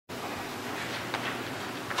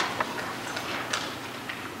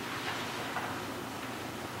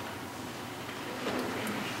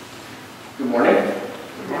morning.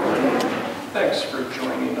 Thanks for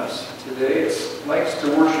joining us today. It's nice to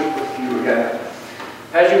worship with you again.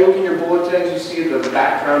 As you look in your bulletins, you see the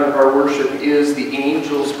background of our worship is the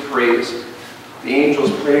angels' praise. The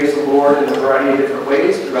angels praise the Lord in a variety of different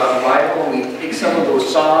ways throughout the Bible. We take some of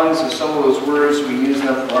those songs and some of those words, we use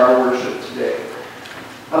them for our worship today.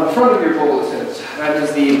 On the front of your bulletins, that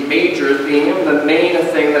is the major theme, the main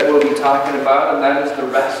thing that we'll be talking about, and that is the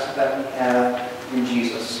rest that we have in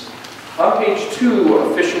Jesus. On page 2,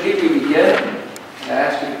 officially, we begin. I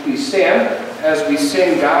ask you to please stand as we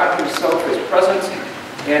sing God Himself is present,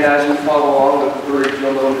 and as we follow along with the word,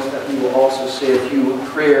 you'll notice that we will also say a few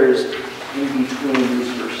prayers in between these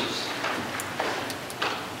verses.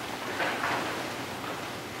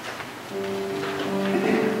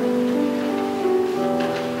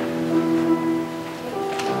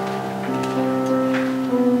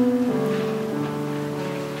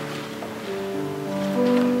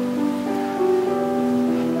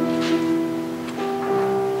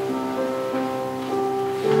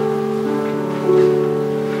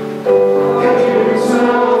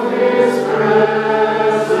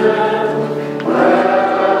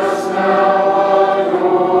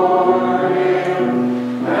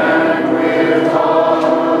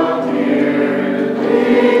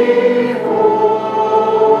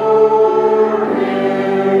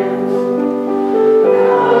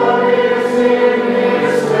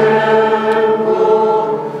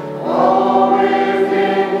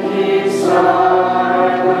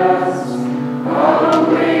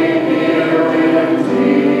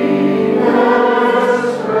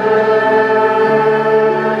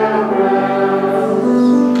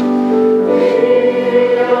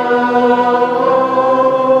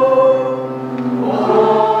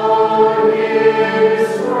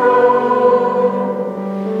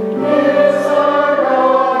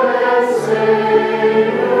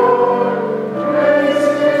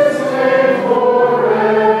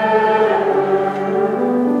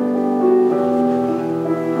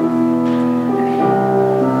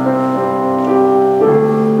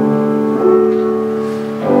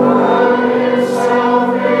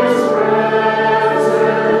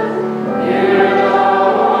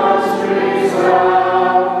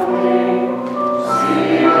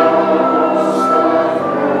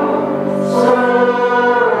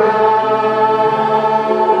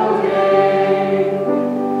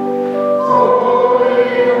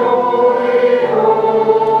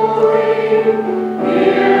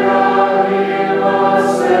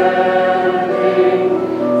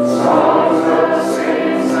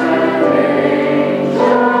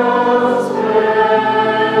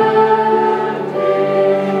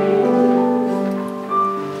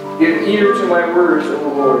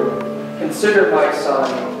 Consider my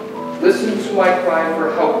son. Listen to my cry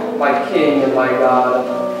for help, my King and my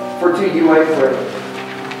God. For to you I pray.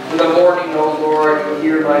 In the morning, O Lord, you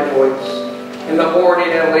hear my voice. In the morning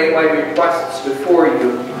I lay my requests before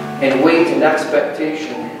you and wait in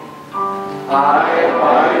expectation. I,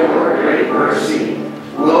 by your great mercy,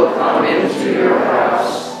 will come into your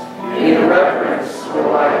house. In reverence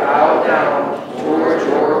will I bow down toward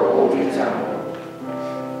your holy temple.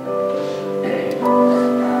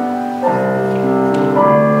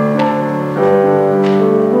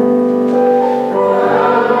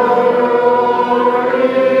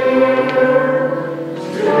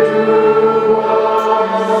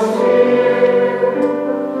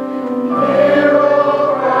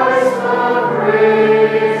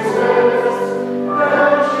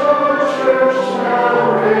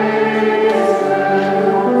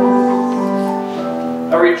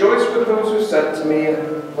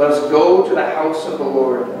 Let us go to the house of the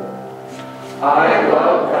Lord. I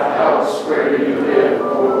love the house where you live,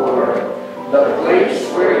 O Lord, the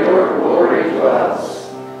place where your glory dwells.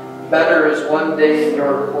 Better is one day in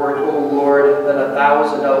your court, O Lord, than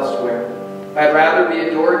 1,000 elsewhere. I'd rather be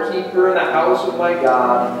a doorkeeper in the house of my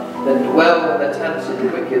God than dwell in the tents of the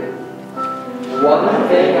wicked. One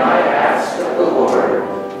thing I ask of the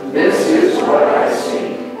Lord, this is what I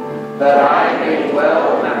seek, that I may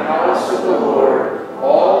dwell in the house of the Lord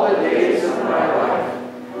all the days of my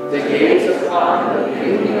life, to gaze upon the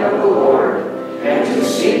beauty of the Lord, and to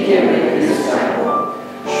seek Him in His temple.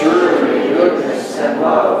 Surely goodness and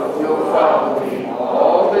love will follow me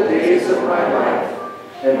all the days of my life,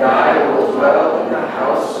 and I will dwell in the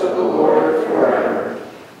house of the Lord forever.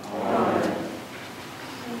 Amen.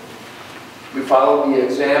 We follow the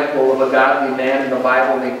example of a godly man in the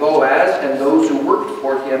Bible named Boaz, and those who worked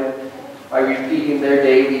for him by repeating their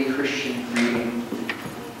daily Christian greeting.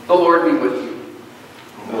 The Lord be with you.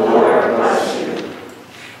 The Lord bless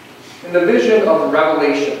you. In the vision of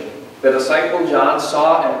Revelation, The disciple John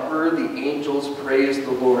saw and heard the angels praise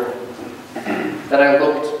the Lord. Then I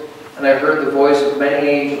looked, and I heard the voice of many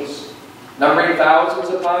angels, numbering thousands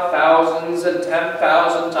upon thousands and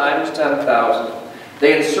 10,000 times 10,000.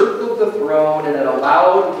 They encircled the throne, and in a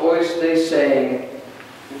loud voice they sang,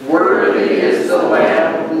 "Worthy is the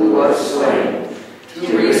Lamb who was slain,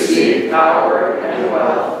 to receive power and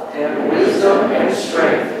wealth and wisdom and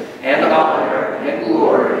strength and honor and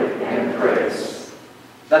glory and praise."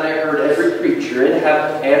 Then I heard every creature in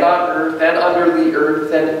heaven and on earth and under the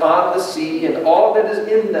earth and on the sea and all that is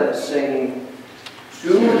in them saying,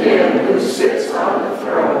 "To him who sits on the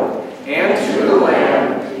throne and to the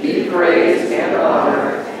Lamb be praise and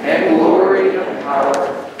honor and glory and power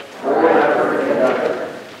forever and ever."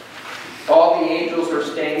 All the angels were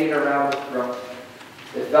standing around the throne.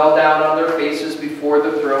 They fell down on their faces before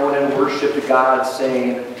the throne and worshipped God,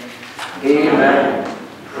 saying, "Amen.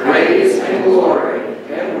 Praise and glory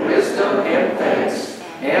and wisdom and thanks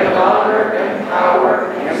and honor and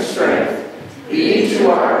power and strength be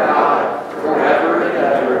to our God forever and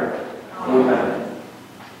ever. Amen."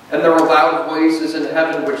 And there were loud voices in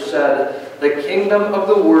heaven which said, "The kingdom of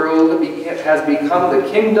the world has become the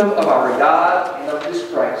kingdom of our God and of his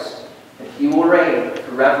Christ, and he will reign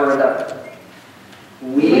forever and ever."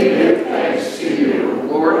 We give thanks to you,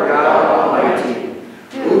 Lord God Almighty,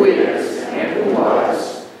 who is and who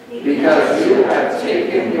was, because you have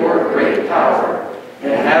taken your great power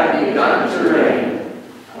and have begun to reign.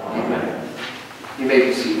 Amen. You may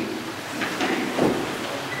be seated.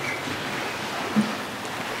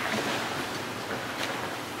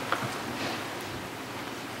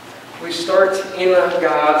 We start in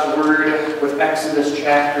God's Word with Exodus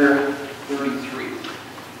chapter 33.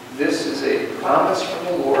 This is a promise from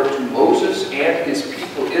the Lord to Moses and his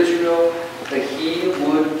people Israel that he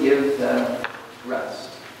would give them rest.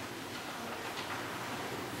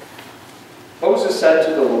 Moses said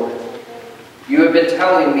to the Lord, "You have been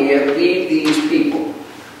telling me to lead these people,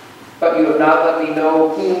 but you have not let me know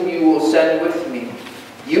whom you will send with me.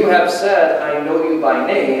 You have said, 'I know you by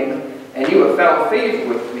name,' and you have found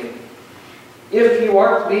favor with me. If you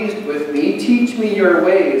are pleased with me, teach me your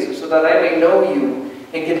ways so that I may know you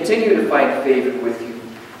and continue to find favor with you.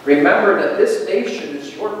 Remember that this nation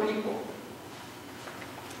is your people."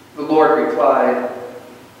 The Lord replied,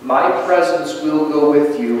 "My presence will go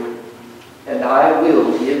with you, and I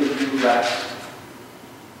will give you rest."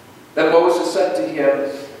 Then Moses said to him,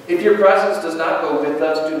 "If your presence does not go with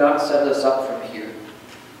us, do not send us up from here.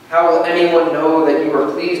 How will anyone know that you are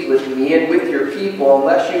pleased with me and with your people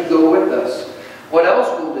unless you go with us? What else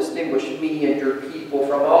will distinguish me and your people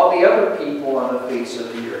from all the other people on the face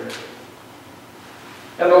of the earth?"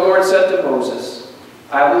 And the Lord said to Moses,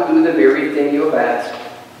 "I will do the very thing you have asked,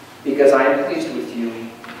 because I am pleased with you,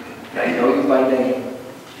 and I know you by name."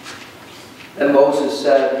 Then Moses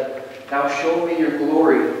said, "Now show me your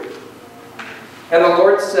glory." And the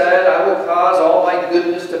Lord said, "I will cause all my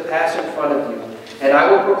goodness to pass in front of you, and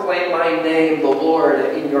I will proclaim my name, the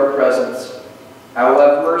Lord, in your presence. I will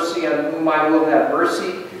have mercy on whom I will have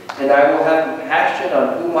mercy, and I will have compassion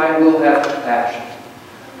on whom I will have compassion."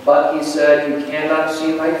 But he said, "You cannot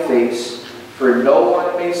see my face, for no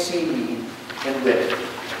one may see me and live."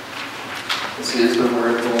 This is the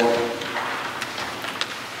word of the Lord.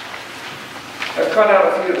 I've cut out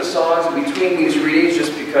a few of the songs in between these readings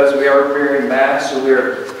just because we are preparing Mass, so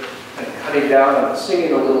we're cutting down on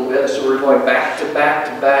singing a little bit, so we're going back to back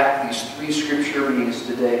to back these three scripture readings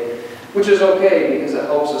today, which is okay because it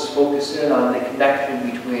helps us focus in on the connection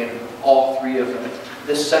between all three of them.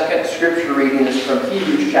 This second scripture reading is from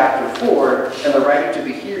Hebrews chapter 4, and the writer to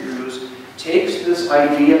the Hebrews takes this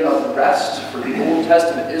idea of rest for the Old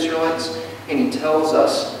Testament Israelites, and he tells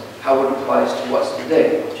us how it applies to us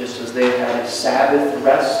today. Just as they had a Sabbath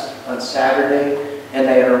rest on Saturday, and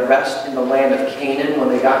they had a rest in the land of Canaan when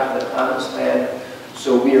they got to the Promised Land,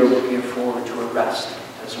 so we are looking forward to a rest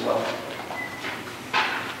as well.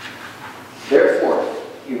 Therefore,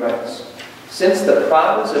 he writes, since the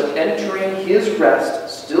promise of entering his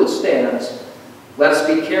rest still stands, let us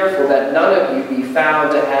be careful that none of you be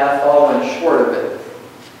found to have fallen short of it.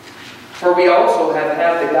 For we also have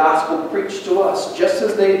had the gospel preached to us, just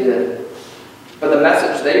as they did. But the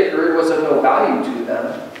message they heard was of no value to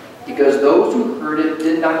them, because those who heard it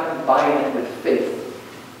did not combine it with faith.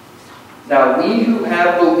 Now we who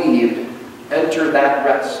have believed enter that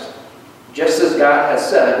rest, just as God has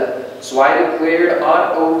said, so I declared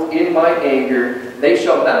on oath in my anger, they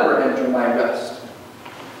shall never enter my rest.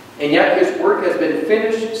 And yet his work has been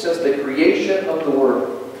finished since the creation of the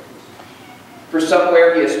world. For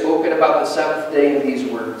somewhere he has spoken about the seventh day in these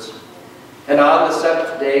words. And on the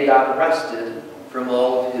seventh day God rested from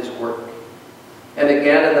all of his work. And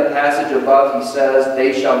again in the passage above he says,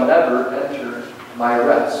 they shall never enter my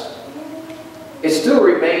rest. It still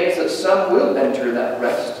remains that some will enter that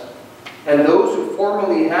rest. And those who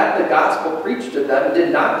formerly had the gospel preached to them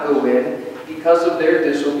did not go in because of their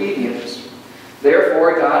disobedience.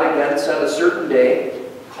 Therefore God again set a certain day,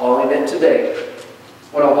 calling it today.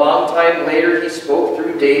 When a long time later he spoke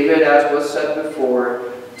through David, as was said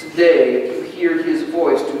before, today, if you hear his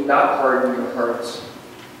voice, do not harden your hearts.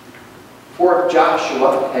 For if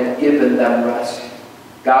Joshua had given them rest,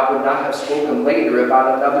 God would not have spoken later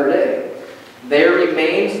about another day. There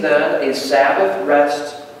remains then a Sabbath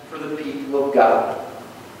rest for the people of God.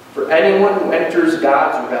 For anyone who enters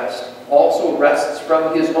God's rest also rests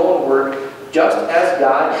from his own work, just as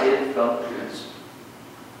God did from his.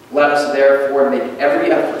 Let us therefore make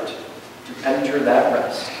every effort to enter that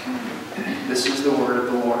rest. This is the word of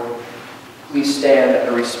the Lord. Please stand out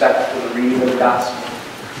of respect for the reading of the gospel.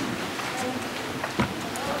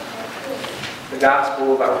 The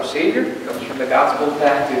gospel of our Savior comes from the Gospel of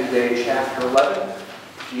Matthew today, chapter 11.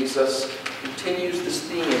 Jesus continues this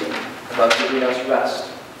theme about giving us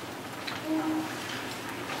rest.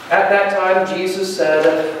 At that time, Jesus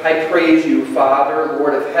said, I praise you, Father,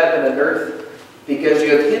 Lord of heaven and earth, because you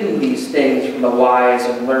have hidden these things from the wise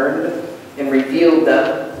and learned and revealed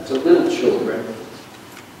them to little children.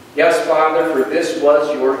 Yes, Father, for this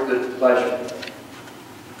was your good pleasure.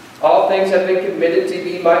 All things have been committed to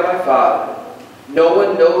me by my Father. No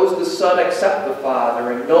one knows the Son except the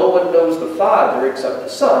Father, and no one knows the Father except the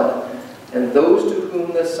Son, and those to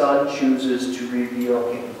whom the Son chooses to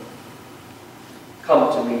reveal him.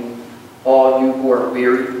 Come to me, all you who are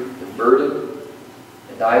weary and burdened,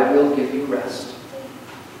 and I will give you rest.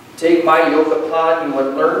 Take my yoke upon you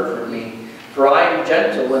and learn from me, for I am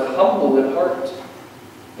gentle and humble in heart,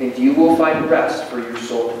 and you will find rest for your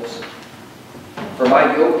souls. For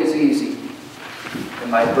my yoke is easy,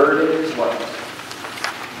 and my burden is light.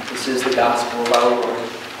 This is the gospel of our Lord.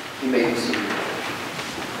 You may be seated.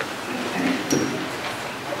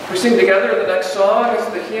 We sing together the next song. It's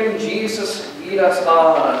the hymn, Jesus, Lead Us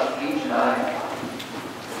On, page 9.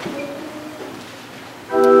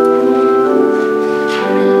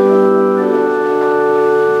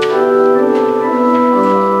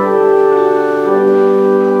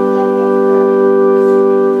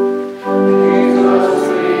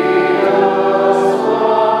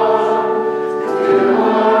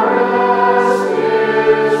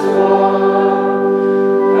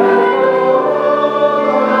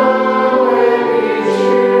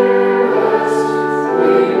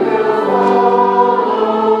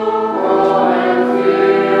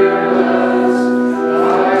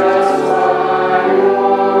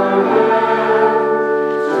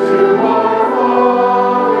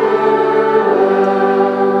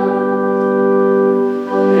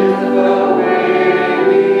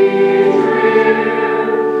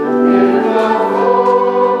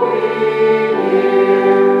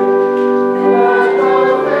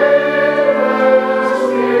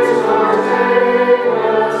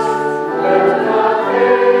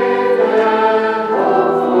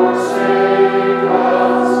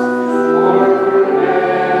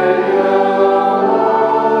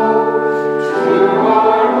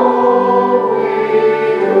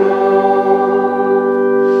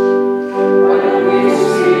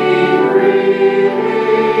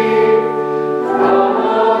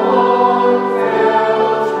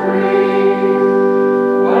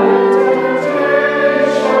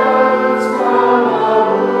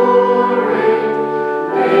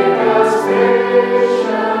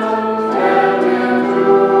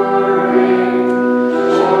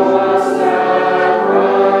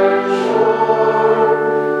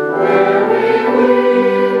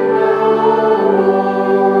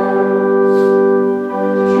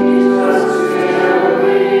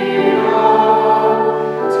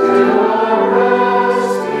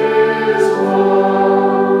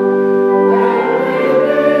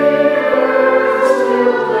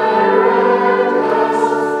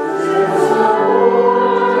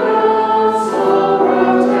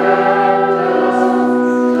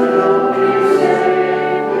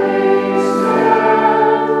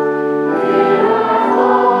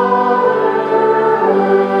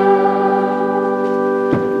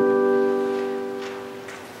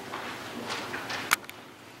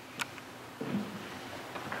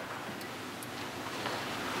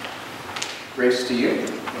 Grace to you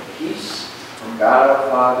and peace from God our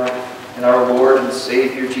Father and our Lord and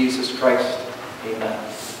Savior Jesus Christ.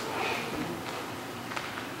 Amen.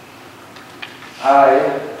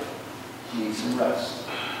 I need some rest.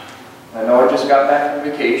 I know I just got back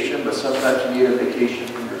from vacation, but sometimes you need a vacation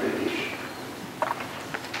from your vacation.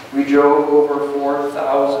 We drove over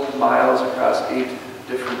 4,000 miles across 8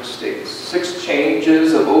 different states. 6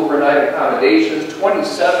 changes of overnight accommodations,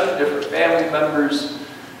 27 different family members,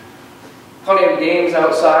 plenty of games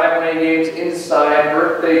outside, plenty of games inside,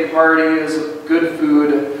 birthday parties, good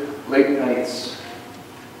food, late nights.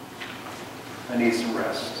 I need some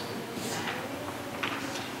rest.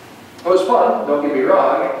 It was fun, don't get me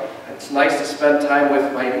wrong. It's nice to spend time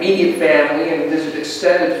with my immediate family and visit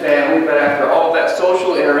extended family, but after all that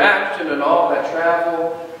social interaction and all that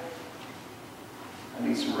travel, I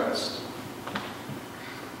need some rest.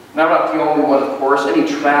 Now, I'm not the only one, of course. Any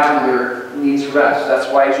traveler needs rest.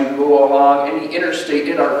 That's why as you go along any interstate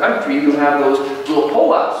in our country, you have those little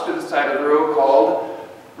pull-outs to the side of the road called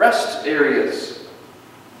rest areas.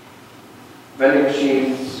 Vending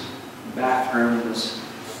machines, bathrooms,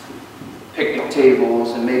 picnic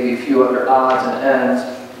tables, and maybe a few other odds and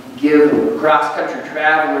ends give cross-country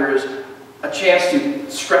travelers a chance to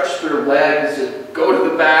stretch their legs and go to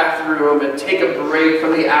the bathroom and take a break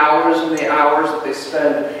from the hours and the hours that they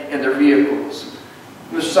spend in their vehicles.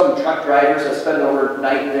 There's some truck drivers that spend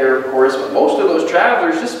overnight there, of course, but most of those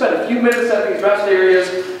travelers just spend a few minutes at these rest areas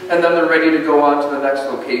and then they're ready to go on to the next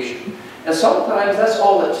location. And sometimes that's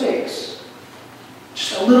all it takes.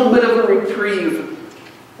 Just a little bit of a reprieve.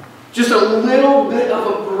 Just a little bit of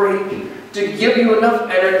a break to give you enough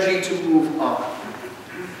energy to move on.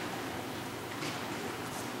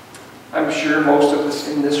 I'm sure most of us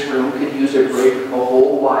in this room could use a break from a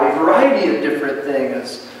whole wide variety of different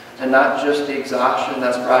things, and not just the exhaustion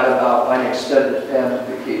that's brought about by an extended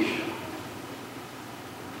family vacation.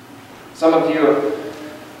 Some of you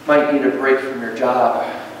might need a break from your job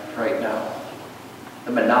right now.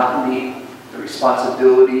 The monotony, the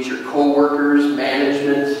responsibilities, your co-workers,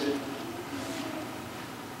 management.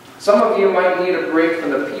 Some of you might need a break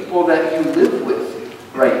from the people that you live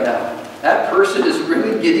with right now. That person is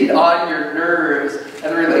really getting on your nerves,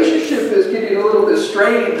 and the relationship is getting a little bit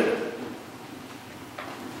strained.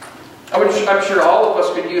 I'm sure all of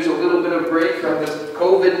us could use a little bit of break from this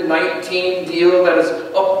COVID-19 deal that has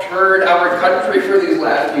upturned our country for these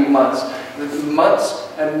last few months. Months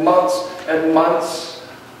and months and months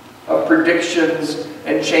of predictions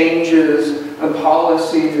and changes and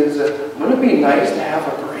policies. Wouldn't it be nice to have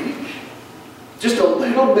a break? Just a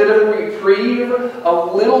little bit of reprieve,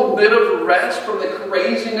 a little bit of rest from the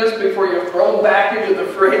craziness before you're thrown back into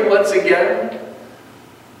the fray once again.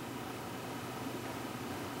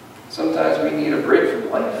 Sometimes we need a break from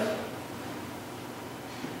life.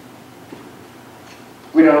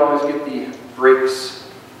 We don't always get the breaks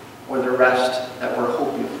or the rest that we're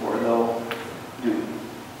hoping for, though, do we?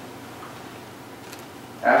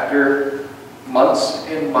 After months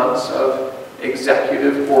and months of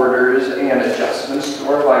executive orders and adjustments to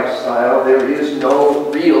our lifestyle, there is no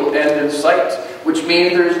real end in sight, which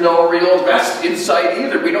means there's no real rest in sight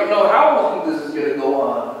either. We don't know how long this is going to go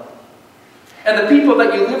on. And the people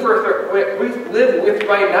that you live with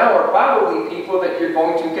right now are probably people that you're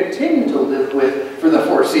going to continue to live with for the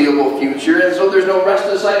foreseeable future, and so there's no rest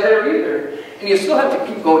in sight there either. And you still have to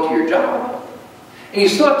keep going to your job. And you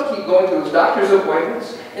still have to keep going to those doctor's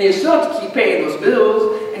appointments. And you still have to keep paying those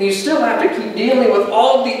bills. And you still have to keep dealing with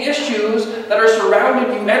all the issues that are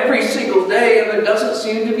surrounding you every single day. And there doesn't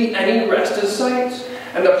seem to be any rest in sight.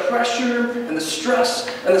 And the pressure and the stress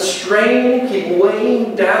and the strain keep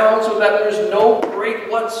weighing down so that there's no break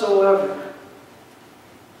whatsoever.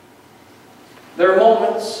 There are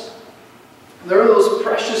moments, there are those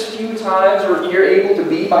precious few times where you're able to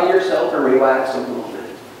be by yourself and relax a little bit.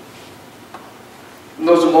 And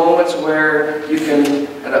those moments where you can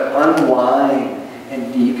kind of unwind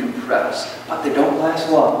and decompress, but they don't last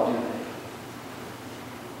long, do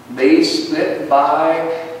they? They slip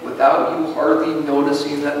by without you hardly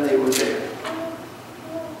noticing that they were there.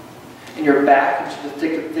 And you're back into the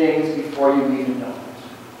thick of things before you even know it.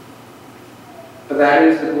 But that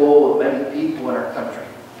is the goal of many people in our country,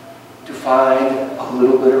 to find a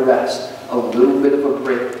little bit of rest, a little bit of a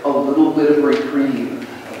break, a little bit of reprieve.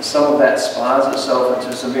 Some of that spawns itself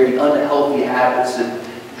into some very unhealthy habits and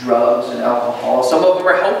drugs and alcohol. Some of them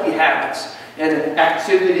are healthy habits and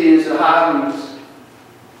activities and hobbies.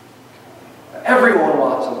 Everyone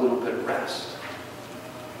wants a little bit of rest.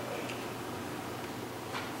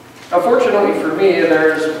 Unfortunately for me,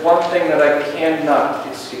 there's one thing that I cannot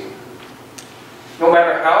escape. No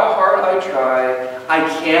matter how hard I try, I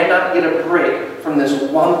cannot get a break from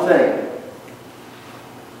this one thing.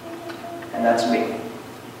 And that's me.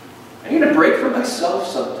 I need a break from myself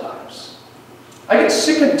sometimes. I get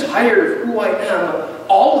sick and tired of who I am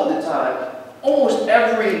all of the time. Almost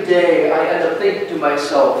every day I end up thinking to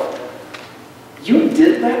myself, you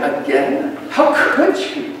did that again? How could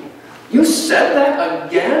you? You said that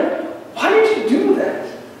again? Why did you do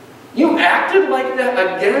that? You acted like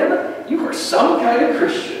that again? You are some kind of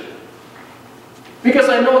Christian. Because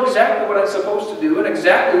I know exactly what I'm supposed to do, and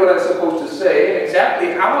exactly what I'm supposed to say, and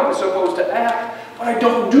exactly how I'm supposed to act, but I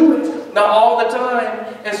don't do it. Not all the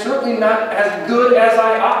time, and certainly not as good as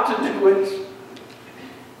I ought to do it.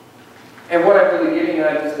 And what I'm really getting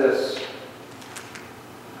at is this.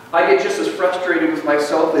 I get just as frustrated with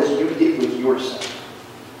myself as you get with yourself.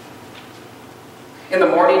 In the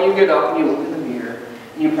morning you get up and you look in the mirror,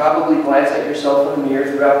 and you probably glance at yourself in the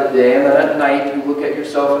mirror throughout the day, and then at night you look at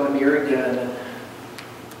yourself in the mirror again,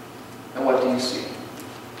 and what do you see?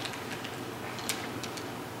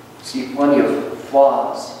 You see plenty of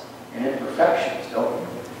flaws and imperfections, don't you?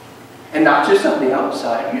 And not just on the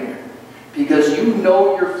outside either. Because you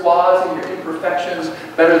know your flaws and your imperfections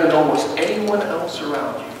better than almost anyone else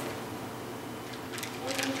around you.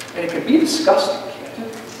 And it can be disgusting, can't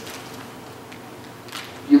it?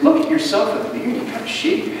 You look at yourself in the mirror and you kind of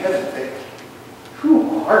shake your head and think,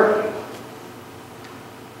 who are you?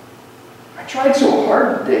 I tried so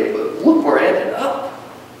hard today, but look where I ended up.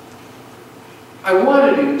 I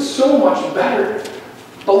wanted to do so much better,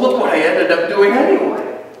 but look what I ended up doing anyway.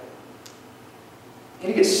 And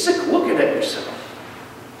you get sick looking at yourself.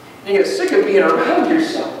 And you get sick of being around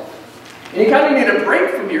yourself. And you kind of need a break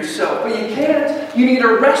from yourself, but you can't. You need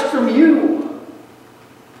a rest from you.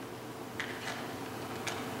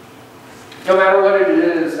 No matter what it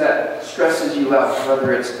is that stresses you out,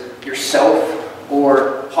 whether it's yourself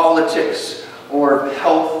or politics or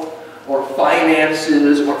health or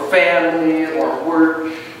finances or family or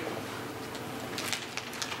work,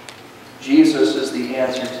 Jesus is the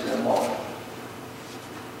answer to them all.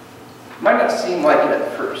 Might not seem like it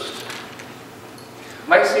at first.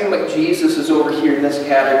 Might seem like Jesus is over here in this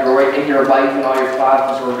category, and your life and all your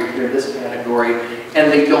problems are over here in this category,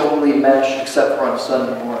 and they don't really mesh except for on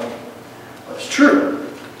Sunday morning. But it's true.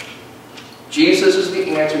 Jesus is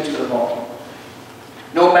the answer to them all.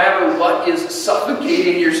 No matter what is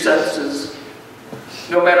suffocating your senses,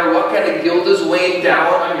 no matter what kind of guilt is weighing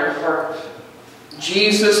down on your heart,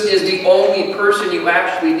 Jesus is the only person you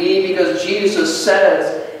actually need, because Jesus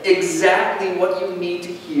says exactly what you need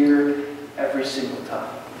to hear every single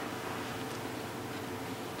time.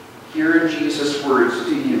 Hear Jesus' words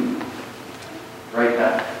to you right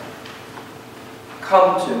now.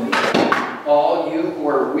 Come to me, all you who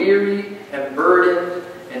are weary and burdened,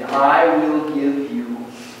 and I will give you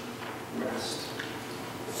rest.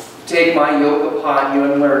 Take my yoke upon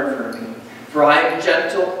you and learn from me, for I am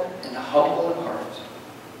gentle and humble in heart,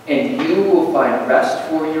 and you will find rest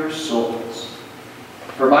for your souls.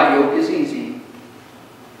 For my yoke is easy,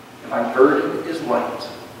 and my burden is light.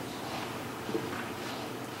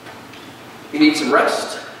 You need some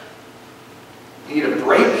rest. You need a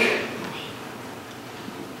break.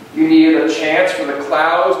 You need a chance for the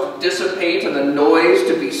clouds to dissipate and the noise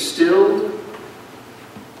to be stilled.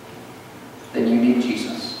 Then you need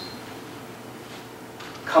Jesus.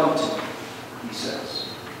 Come to me, he says,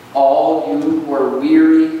 all you who are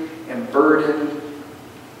weary and burdened,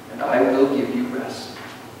 and I will give you rest.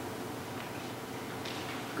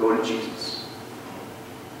 Go to Jesus.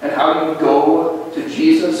 And how do you go to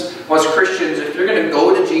Jesus? Well, as Christians, if you're going to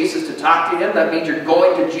go to Jesus to talk to him, that means you're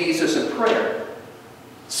going to Jesus in prayer.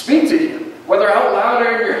 Speak to him, whether out loud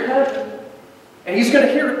or in your head, and he's going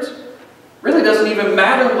to hear it. Really doesn't even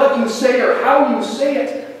matter what you say or how you say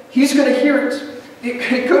it. He's going to hear it.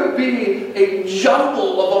 It could be a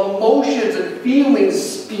jumble of emotions and feelings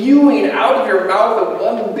spewing out of your mouth in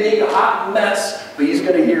one big hot mess, but he's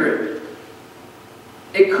going to hear it.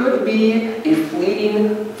 It could be a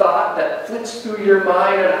fleeting thought that flits through your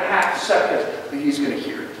mind in a half second, but he's going to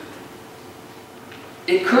hear it.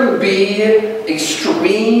 It could be a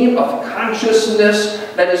stream of consciousness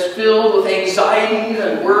that is filled with anxieties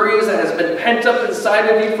and worries that has been pent up inside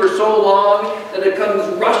of you for so long that it comes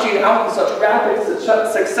rushing out in such rapid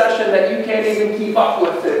succession that you can't even keep up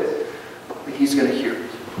with it. But he's going to hear it.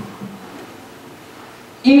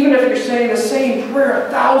 Even if you're saying the same prayer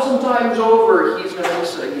 1,000 times over, he's going to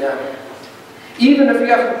listen again. Even if you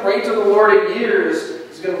haven't prayed to the Lord in years,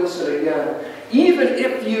 he's going to listen again. Even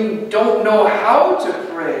if you don't know how to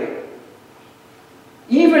pray,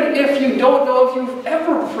 even if you don't know if you've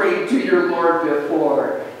ever prayed to your Lord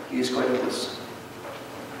before, he's going to listen.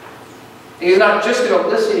 He's not just going to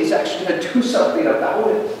listen, he's actually going to do something about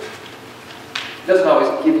it. He doesn't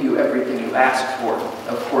always give you everything you ask for,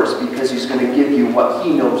 of course, because he's going to give you what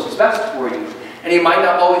he knows is best for you. And he might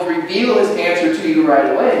not always reveal his answer to you right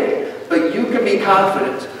away, but you can be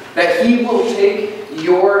confident that he will take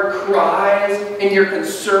your cries and your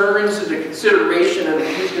concerns into consideration, and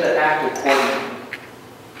that He's going to act accordingly.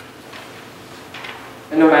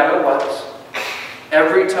 And no matter what,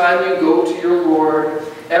 every time you go to your Lord,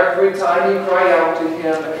 every time you cry out to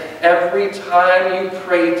Him, every time you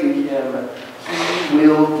pray to Him, He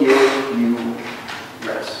will give you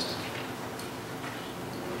rest.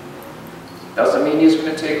 Doesn't mean He's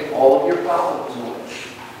going to take all of your problems away.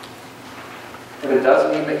 But it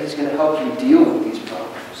does mean that He's going to help you deal with these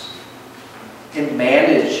problems and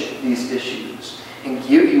manage these issues and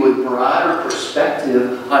give you a broader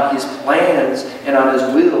perspective on His plans and on His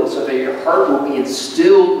will, so that your heart will be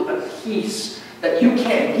instilled with a peace that you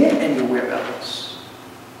can't get anywhere else.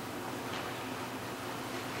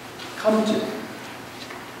 Come to me,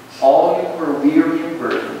 all you who are weary and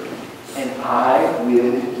burdened, and I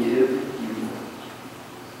will give you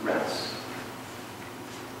rest.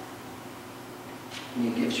 And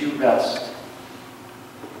He gives you rest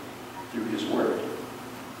through His Word.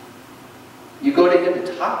 You go to Him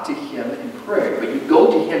to talk to Him in prayer, but you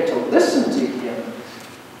go to Him to listen to Him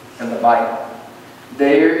in the Bible.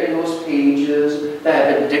 There in those pages that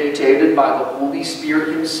have been dictated by the Holy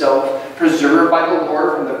Spirit Himself, preserved by the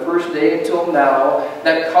Lord from the first day until now,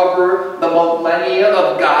 that cover the millennia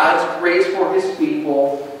of God's grace for His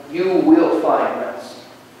people, you will find rest.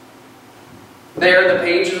 There in the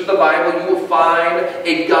pages of the Bible, you will find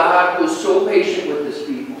a God who is so patient with His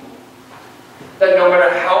people that no matter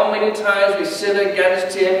how many times we sin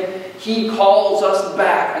against Him, He calls us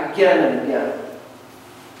back again and again.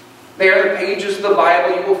 There in the pages of the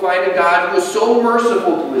Bible, you will find a God who is so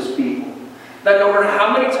merciful to His people that no matter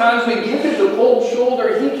how many times we give Him the cold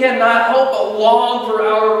shoulder, He cannot help but long for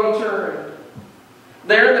our return.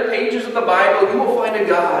 There in the pages of the Bible, you will find a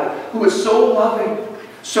God who is so loving,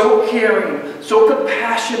 so caring, so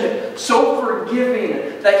compassionate, so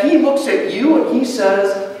forgiving, that He looks at you and He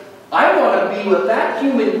says, I want to be with that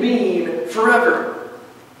human being forever.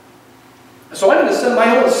 So I'm going to send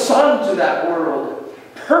my own Son to that world,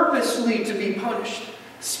 purposely to be punished,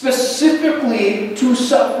 specifically to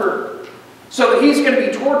suffer, so that He's going to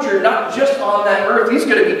be tortured not just on that earth, He's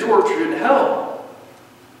going to be tortured in hell.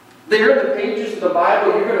 There in the pages of the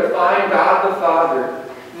Bible, you're going to find God the Father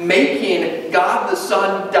making God the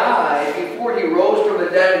Son die before He rose from the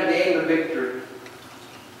dead and gained the victory.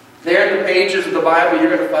 There in the pages of the Bible,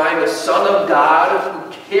 you're going to find the Son of God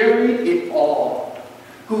who carried it all,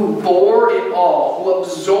 who bore it all, who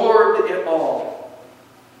absorbed it all.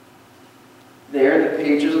 There in the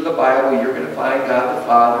pages of the Bible, you're going to find God the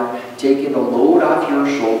Father taking the load off your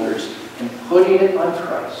shoulders and putting it on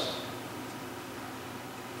Christ.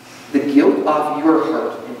 The guilt off your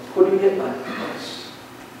heart and putting it on Christ.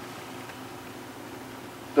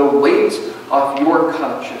 The weight off your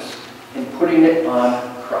conscience and putting it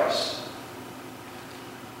on Christ.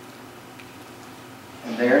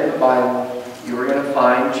 And there in the Bible, you are going to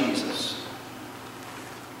find Jesus,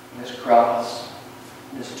 and His cross,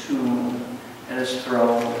 and His tomb, and His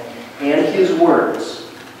throne, and His words,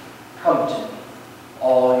 come to me,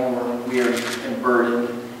 all you are weary and burdened,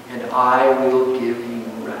 and I will give you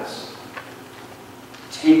rest.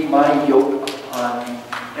 Take my yoke upon you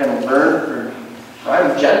and learn from me, for I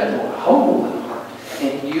am gentle and humble in heart,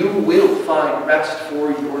 and you will find rest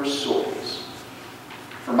for your souls.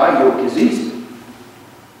 For my yoke is easy,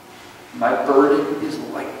 my burden is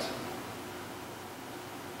light.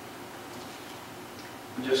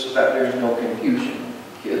 Just so that there's no confusion,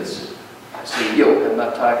 kids, I say yoke, I'm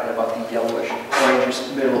not talking about the yellowish,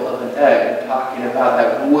 orangish middle of an egg. I'm talking about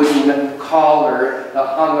that wooden collar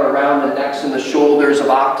that hung around the necks and the shoulders of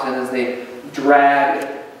oxen as they dragged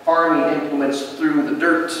farming implements through the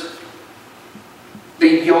dirt.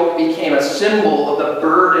 The yoke became a symbol of the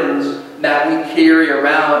burdens that we carry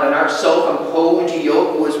around, and our self-imposed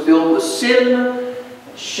yoke was filled with sin,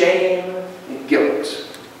 and shame, and guilt.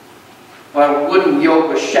 Our wooden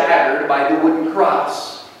yoke was shattered by the wooden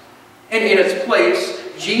cross. And in its place,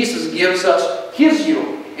 Jesus gives us His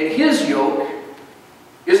yoke, and His yoke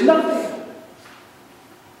is nothing.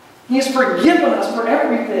 He has forgiven us for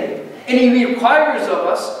everything, and He requires of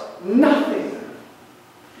us nothing.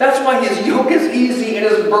 That's why His yoke is easy and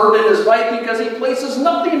His burden is light, because He places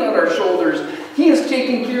nothing on our shoulders. He is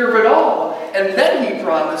taking care of it all. And then He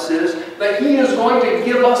promises that He is going to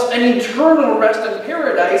give us an eternal rest in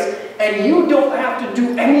paradise, and you don't have to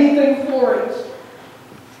do anything for it.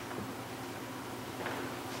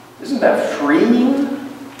 Isn't that freeing?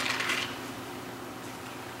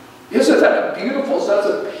 Isn't that a beautiful sense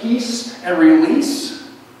of peace and release?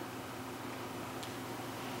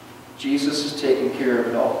 Jesus is taking care of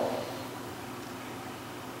it all.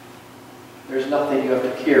 There's nothing you have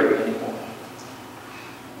to carry anymore.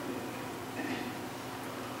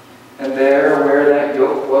 And there, where that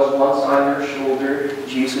yoke was once on your shoulder,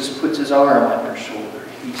 Jesus puts his arm on your shoulder.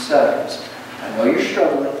 He says, I know you're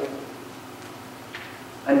struggling.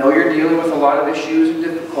 I know you're dealing with a lot of issues and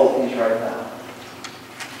difficulties right now.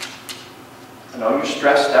 I know you're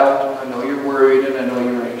stressed out. I know you're worried, and I know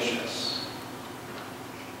you're anxious.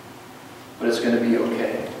 But it's going to be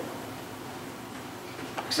okay.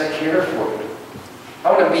 Because I care for you.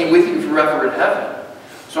 I want to be with you forever in heaven.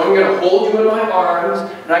 So I'm going to hold you in my arms,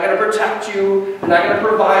 and I'm going to protect you, and I'm going to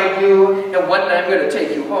provide you, and one day I'm going to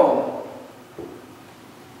take you home.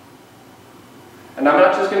 And I'm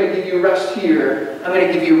not just going to give you rest here, I'm going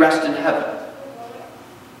to give you rest in heaven.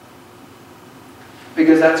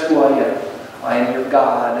 Because that's who I am. I am your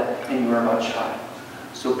God, and you are my child.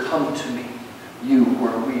 So come to me, you who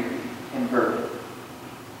are weary and burdened.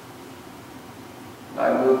 And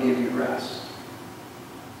I will give you rest.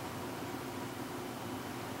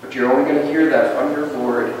 But you're only going to hear that from your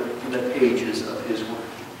Lord in the pages of His Word.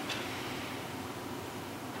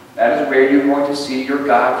 That is where you're going to see your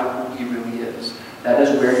God for who He really is. That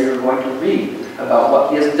is where you're going to read about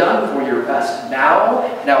what He has done for your rest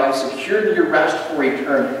now. Now He's secured your rest for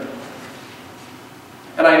eternity.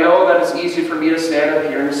 And I know that it's easy for me to stand up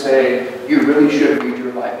here and say, you really should read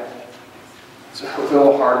your Bible. It's a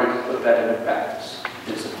little harder to put that into practice,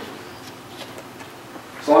 isn't it?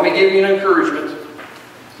 So let me give you an encouragement.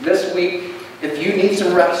 This week, if you need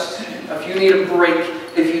some rest, if you need a break,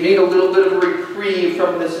 if you need a little bit of a reprieve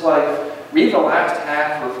from this life, read the last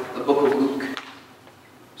half of the book of Luke.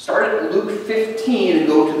 Start at Luke 15 and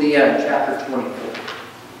go to the end, chapter 24.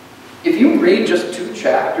 If you read just 2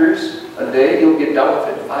 chapters a day, you'll get done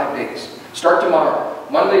with it in 5 days. Start tomorrow.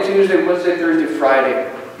 Monday, Tuesday, Wednesday, Thursday,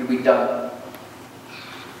 Friday. You'll be done.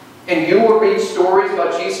 And you will read stories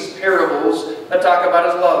about Jesus' parables that talk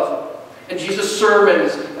about His love. And Jesus'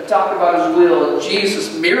 sermons that talk about His will. And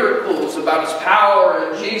Jesus' miracles about His power.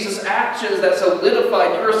 And Jesus' actions that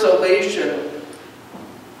solidified your salvation.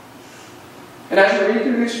 And as you read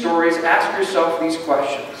through these stories, ask yourself these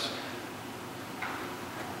questions.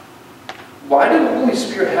 Why did the Holy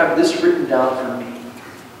Spirit have this written down for me?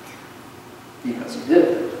 Because He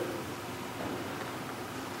did.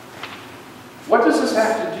 What does this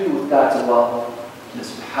have to do with God's love and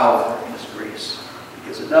His power and His grace?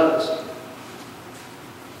 Because it does.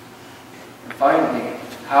 And finally,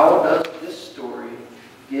 how does this story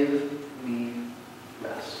give me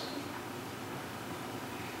rest?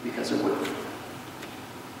 Because it will.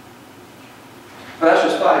 But that's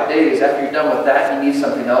just 5 days. After you're done with that, you need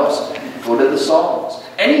something else. Go to the Psalms.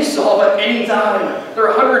 Any psalm at any time. There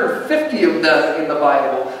are 150 of them in the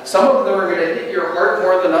Bible. Some of them are going to hit your heart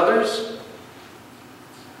more than others.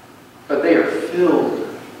 But they are filled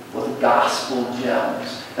with gospel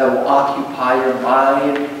gems that will occupy your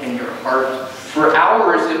mind and your heart for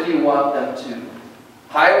hours if you want them to.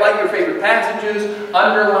 Highlight your favorite passages,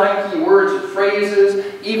 underline key words and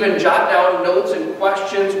phrases, even jot down notes and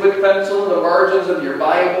questions with pencil in the margins of your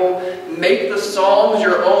Bible. Make the Psalms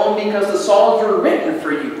your own because the Psalms were written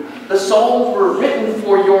for you. The Psalms were written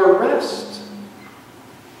for your rest.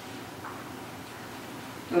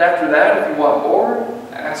 And after that, if you want more,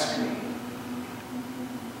 ask me.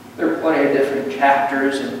 There are plenty of different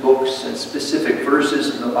chapters and books and specific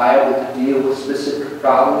verses in the Bible to deal with specific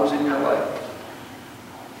problems in your life.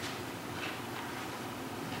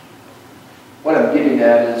 What I'm getting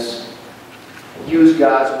at is use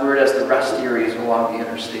God's Word as the rest areas along the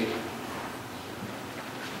interstate.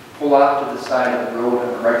 Pull off to the side of the road on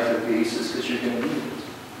a regular basis because you're going to need it.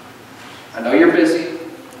 I know you're busy.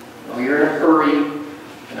 I know you're in a hurry.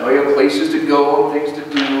 I know you have places to go and things to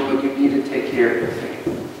do, but you need to take care of your faith.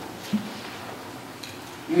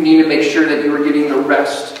 You need to make sure that you are getting the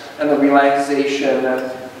rest and the relaxation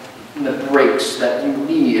and the breaks that you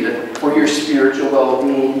need for your spiritual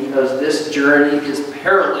well-being, because this journey is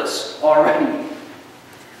perilous already.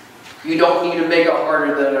 You don't need to make it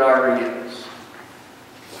harder than it already is.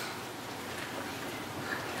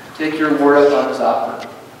 Take your word up on His offer.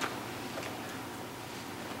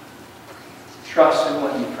 Trust in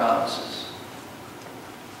what He promises.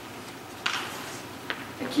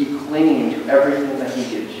 And keep clinging to everything that He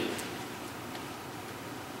gives you.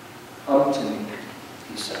 Come to me,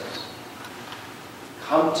 He says.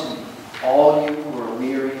 Come to me, all you who are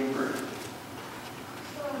weary and burdened,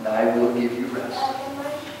 and I will give you rest.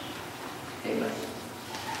 Amen.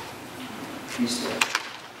 Please stand.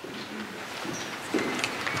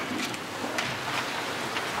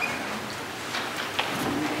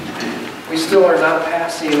 We still are not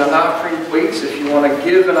passing the offering plates. If you want to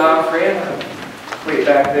give an offering, plate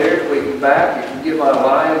back there, plate back. You can give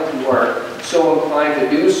online if you are so inclined to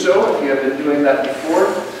do so, if you have been doing that before.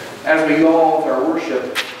 as we go with our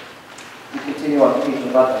worship, we continue on page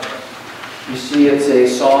 11. You see, it's a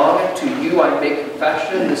song, "To You I Make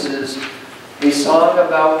Confession." This is a song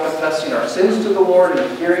about confessing our sins to the Lord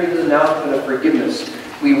and hearing His announcement of forgiveness.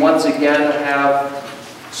 We once again have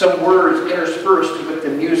some words interspersed with the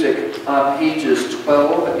music on pages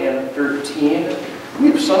 12 and 13.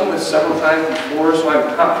 We've sung this several times before, so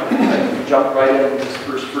I'm confident I can jump right into this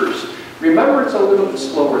first verse. Remember, it's a little bit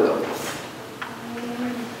slower though.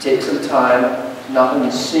 Take some time, not only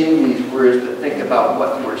sing these words, but think about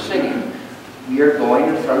what we're singing. We are going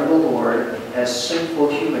in front of the Lord as sinful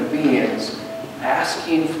human beings,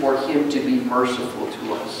 asking for Him to be merciful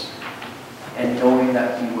to us, and knowing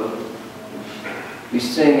that He will. We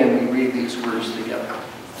sing and we read these words together.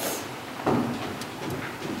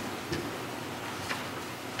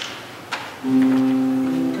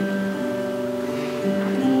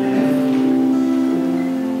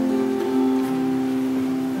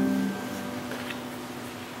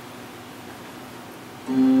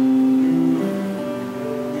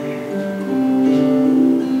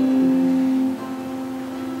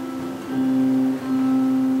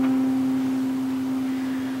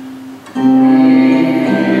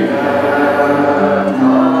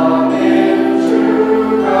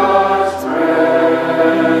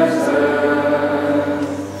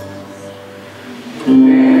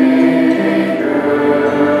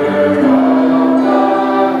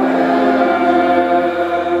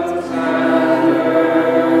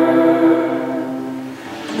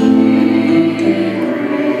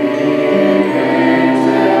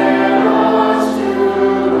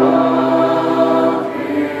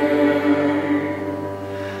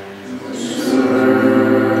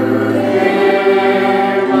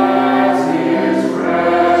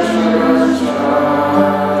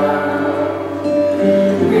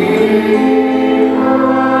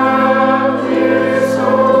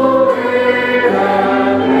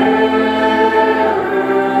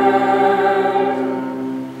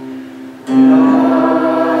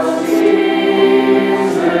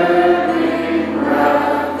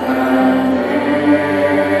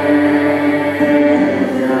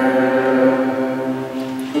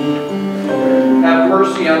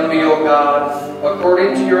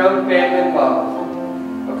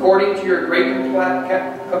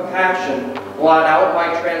 Compassion, blot out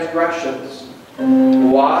my transgressions.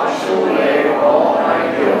 Wash away all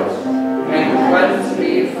my guilt, and cleanse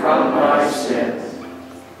me from my sins.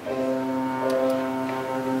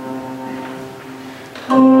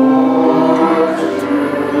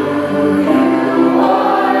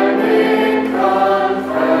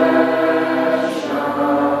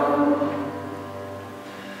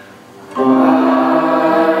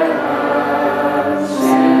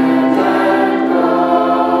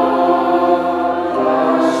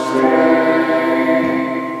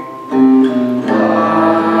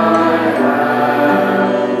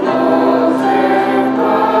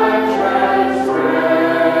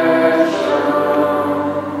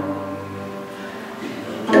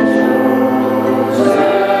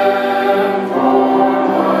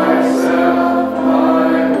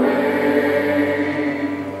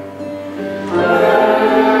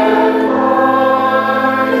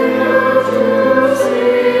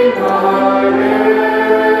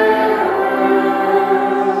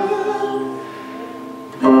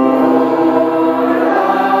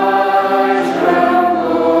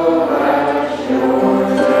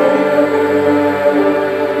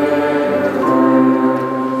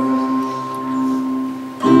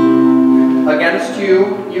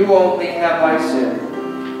 You only have I sinned,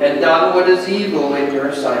 and done what is evil in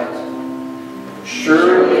your sight.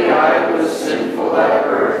 Surely I was sinful at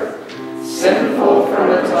birth, sinful from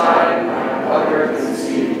the time my mother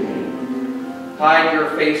conceived me. Hide your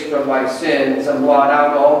face from my sins, and blot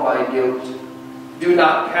out all my guilt. Do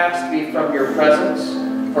not cast me from your presence,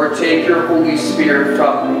 or take your Holy Spirit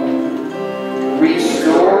from me.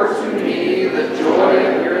 Restore to me the joy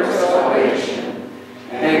of your salvation,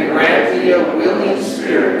 and grant me a willing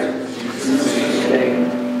spirit to sustain.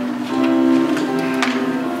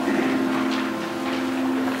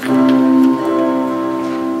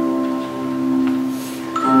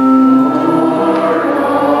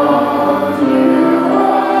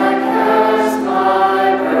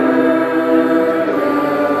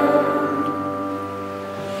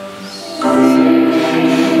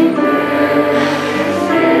 Sing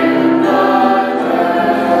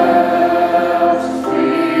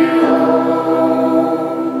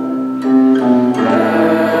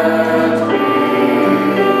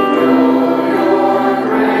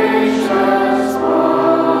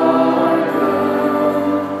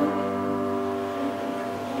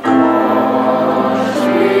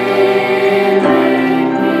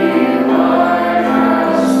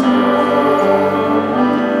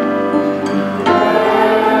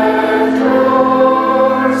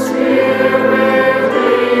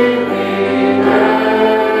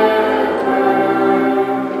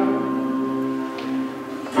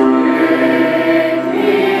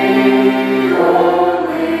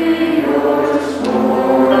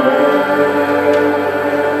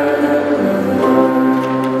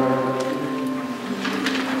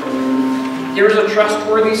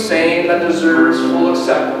trustworthy saying that deserves full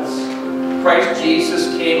acceptance. Christ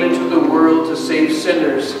Jesus came into the world to save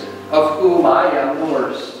sinners, of whom I am the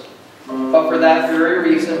worst. But for that very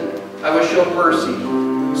reason, I will show mercy,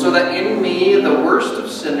 so that in me, the worst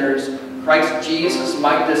of sinners, Christ Jesus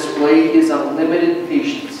might display his unlimited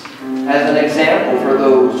patience as an example for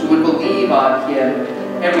those who would believe on him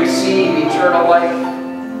and receive eternal life.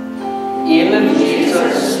 In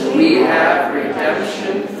Jesus, we have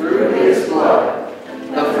redemption through his blood,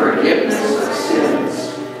 the forgiveness of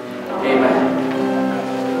sins. Amen.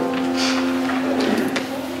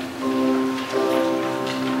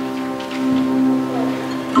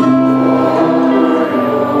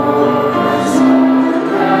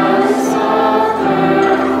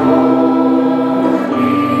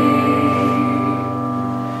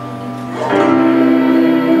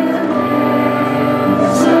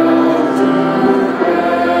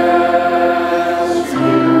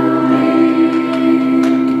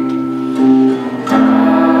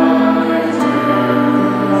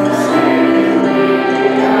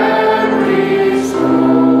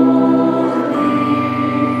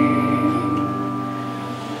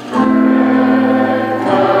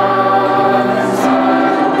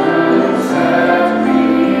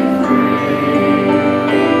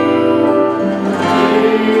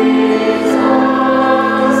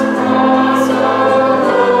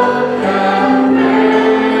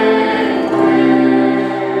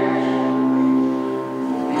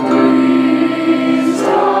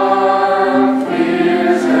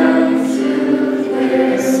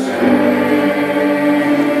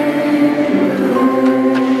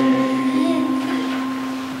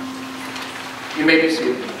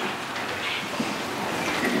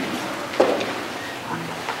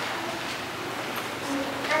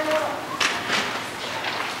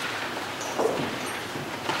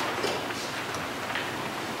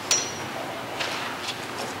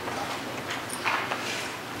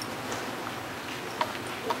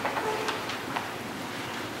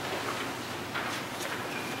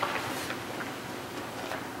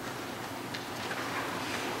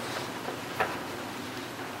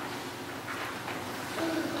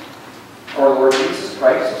 Our Lord Jesus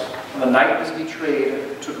Christ, on the night he was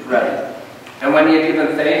betrayed, took bread. And when he had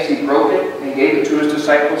given thanks, he broke it and gave it to his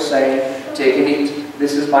disciples, saying, "Take and eat.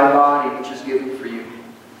 This is my body, which is given for you.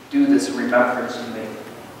 Do this in remembrance of me."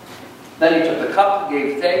 Then he took the cup,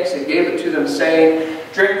 gave thanks, and gave it to them, saying,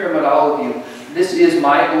 "Drink from it, all of you. This is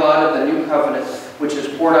my blood of the new covenant, which is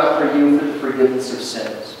poured out for you for the forgiveness of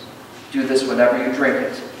sins. Do this whenever you drink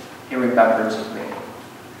it, in remembrance of me."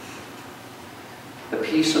 The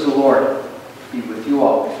peace of the Lord be with you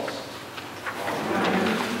always.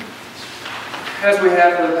 As we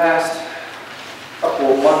have for the past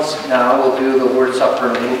couple of months now, we'll do the Lord's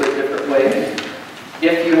Supper in a little bit different way.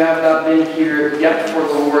 If you have not been here yet for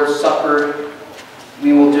the Lord's Supper,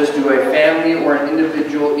 we will just do a family or an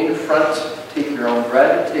individual in front. Take your own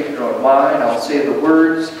bread, take your own wine. I'll say the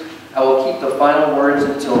words. I will keep the final words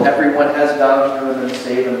until everyone has gone through them and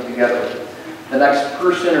say them together. The next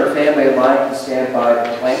person or family in line can stand by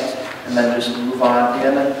the plank and then just move on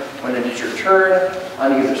in. When it is your turn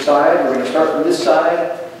on either side, we're going to start from this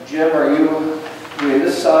side. Jim, are you doing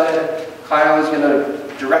this side? Kyle is going to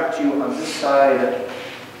direct you on this side.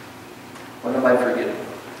 What am I forgetting?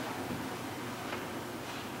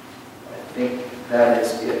 I think that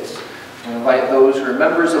is it. I invite those who are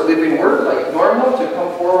members of Living Word, like normal, to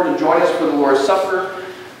come forward and join us for the Lord's Supper.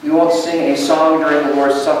 We won't sing a song during the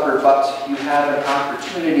Lord's Supper, but you have an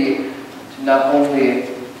opportunity to not only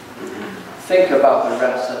think about the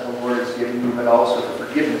rest that the Lord has given you, but also the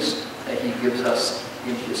forgiveness that he gives us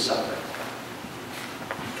in his supper.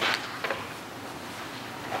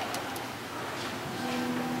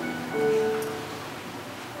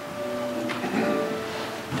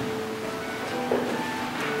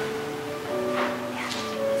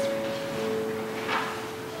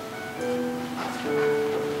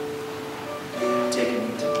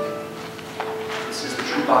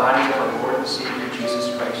 Body of our Lord and Savior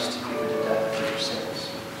Jesus Christ, given to death for your sins.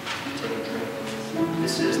 Take a drink.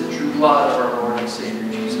 This is the true blood of our Lord and Savior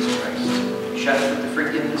Jesus Christ, shed for the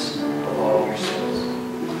forgiveness of all your sins.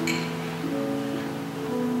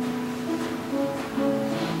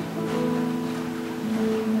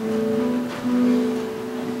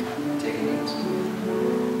 Take and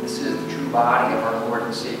eat. This is the true body of our Lord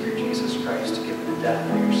and Savior Jesus Christ, given to death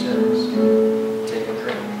for your sins. Take and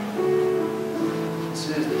drink. This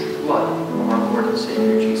is the true blood of our Lord and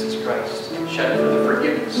Savior Jesus Christ, shed for the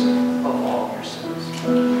forgiveness of all your sins.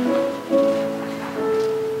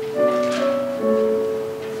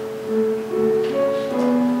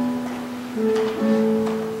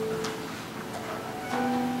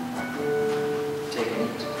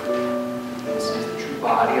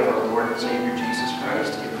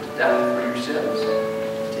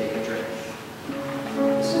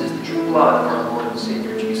 true blood of our Lord and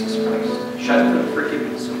Savior Jesus Christ, shed for the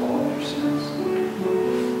forgiveness of all your sins.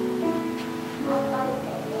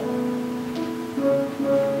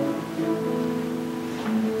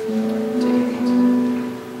 Take it easy.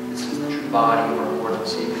 This is the true body of our Lord and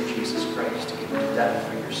Savior Jesus Christ, given to death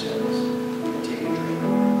for your sins. Take a drink.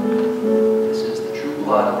 This is the true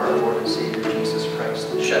blood of our Lord and Savior Jesus Christ,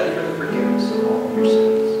 shed for the forgiveness of all your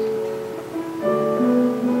sins.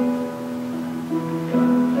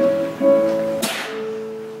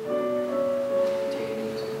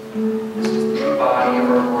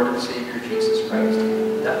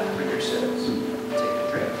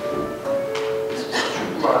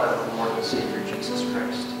 Blood of our Lord and Savior Jesus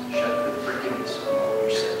Christ, shed for the forgiveness of all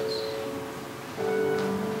your sins.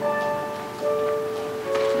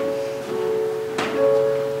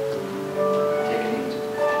 Take it easy.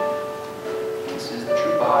 This is the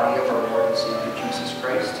true body of our Lord and Savior Jesus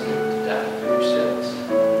Christ, given to death for your sins.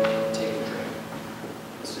 Take it.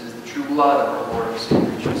 This is the true blood of our Lord and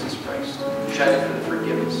Savior Jesus Christ, shed for the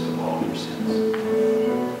forgiveness of all our sins.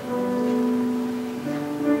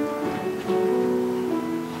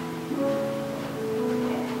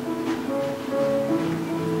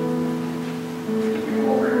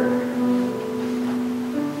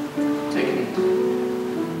 Take it easy.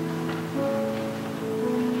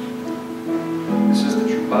 This is the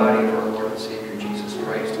true body of our Lord and Savior Jesus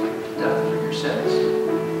Christ, given to death for your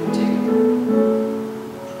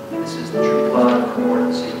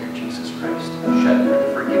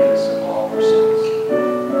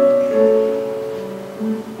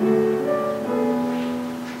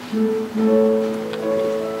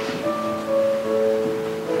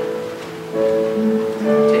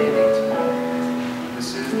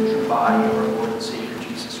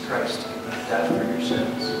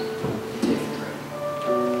sins. Take a drink.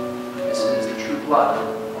 This is the true blood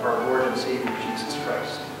of our Lord and Savior Jesus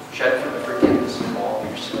Christ, shed for the forgiveness of all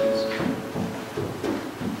your sins.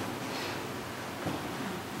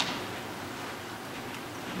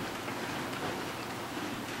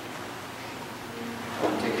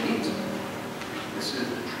 Take it easy. This is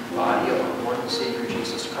the true body of our Lord and Savior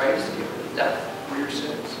Jesus Christ, given to death for your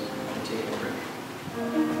sins. Take a drink.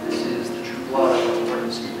 This is the true blood of our Lord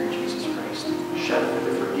and Savior Jesus Christ, shed for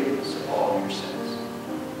the forgiveness of all your sins.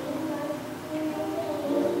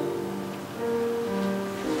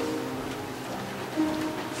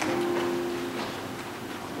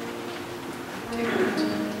 Take it easy.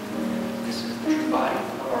 This is the true body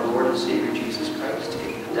of our Lord and Savior Jesus Christ,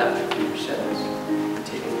 given to death for your sins.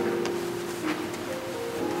 Take a drink.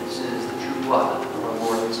 This is the true blood of our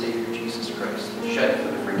Lord and Savior Jesus Christ, shed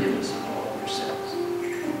for the forgiveness of all your sins.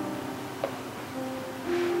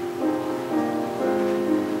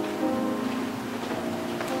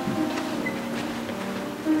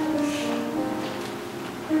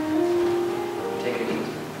 Take it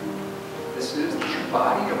easy. This is the true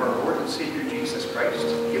body of our Lord and Savior Jesus Christ,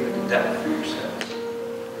 given to death for your sins.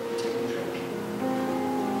 Take a drink.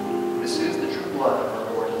 This is the true blood of our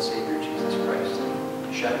Lord and Savior Jesus Christ,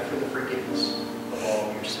 shed for the forgiveness of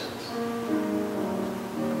all your sins.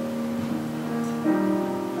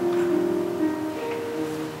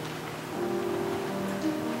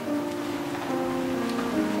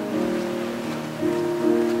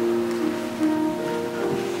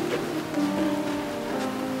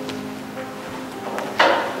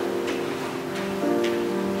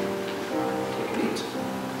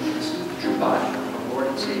 Body of our Lord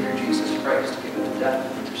and Savior Jesus Christ, given to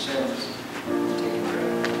death for your sins. Take a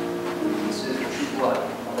drink. This is the true blood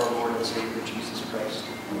of our Lord and Savior Jesus Christ,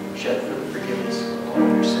 shed for the forgiveness of all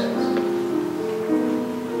your sins.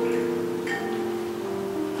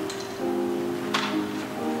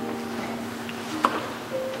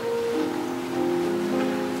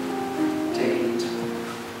 Take it easy.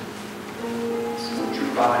 This is the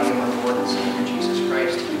true body of our Lord and Savior Jesus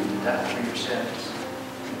Christ, given to death for your sins.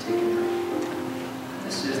 Take a drink.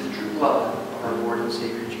 This is the true blood of our Lord and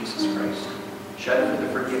Savior Jesus Christ, shed for the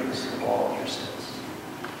forgiveness of all your sins.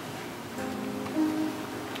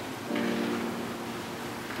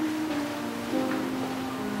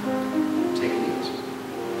 Take it easy.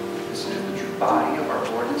 This is the true body of our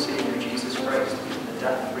Lord and Savior Jesus Christ, given to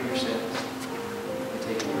death for your sins.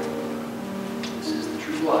 Take a drink. This is the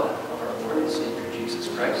true blood of our Lord and Savior Jesus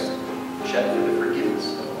Christ, shed for the forgiveness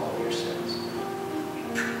of all your sins.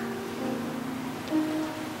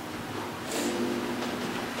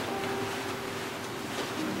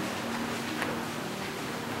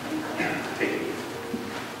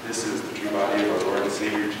 This is the true body of our Lord and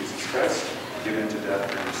Savior Jesus Christ, given to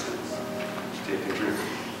death for your sins. Take a drink.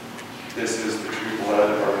 This is the true blood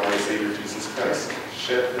of our Lord and Savior Jesus Christ,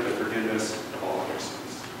 shed for the forgiveness of all our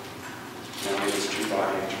sins.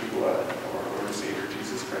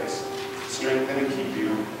 and to keep you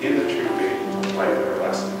in the true faith of life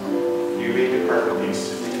everlasting. You may depart in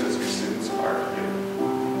peace because your sins are forgiven.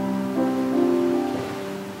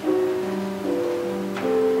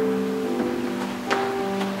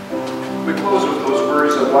 We close with those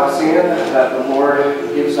words of blessing that the Lord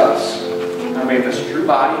gives us. And may this true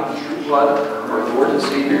body and true blood of our Lord and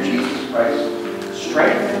Savior Jesus Christ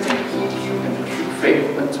strengthen and keep you in the true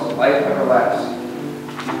faith until life everlasting.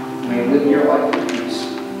 You may live your life in peace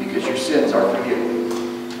because your sins are forgiven.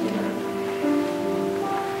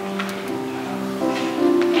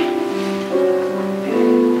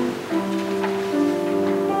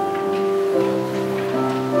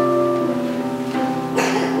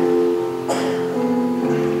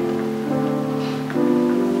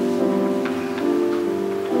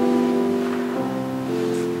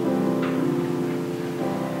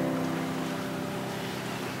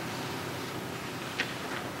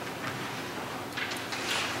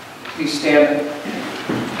 Please stand.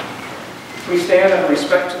 Please stand in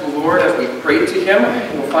respect to the Lord as we pray to Him.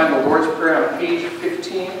 You'll find the Lord's Prayer on page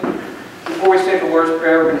 15. Before we say the Lord's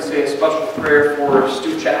Prayer, we're going to say a special prayer for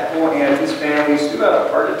Stu Chapel and his family. Stu had a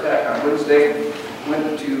heart attack on Wednesday.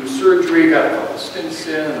 Went to surgery, got a couple stents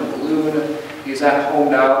in and a balloon. He's at home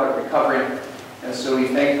now, but recovering. And so we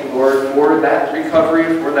thank the Lord for that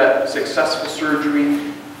recovery, for that successful surgery.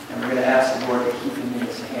 And we're going to ask the Lord to keep him in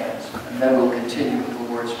His hands. And then we'll continue with the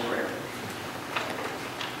Lord's Prayer.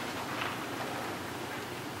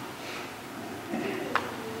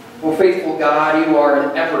 O faithful God, you are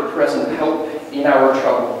an ever-present help in our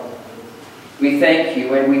trouble. We thank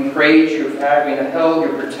you and we praise you for having held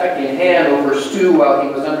your protecting hand over Stu while he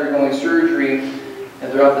was undergoing surgery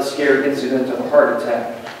and throughout the scary incident of a heart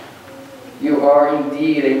attack. You are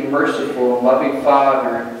indeed a merciful and loving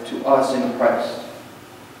Father to us in Christ.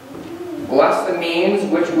 Bless the means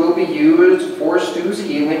which will be used for Stu's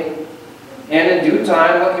healing, and in due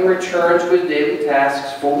time when he returns to his daily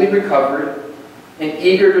tasks fully recovered and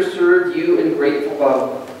eager to serve you in grateful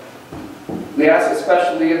love. We ask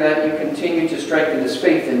especially that you continue to strengthen his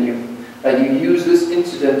faith in you, that you use this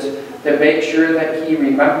incident to make sure that he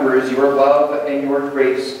remembers your love and your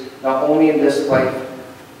grace, not only in this life,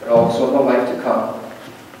 but also in the life to come.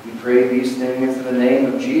 We pray these things in the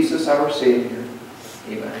name of Jesus our Savior.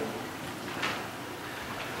 Amen.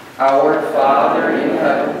 Our Father in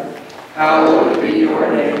heaven, hallowed be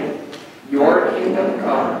your name. Your kingdom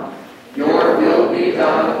come. Your will be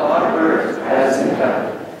done on earth as in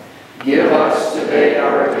heaven. Give us today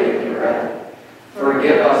our daily bread.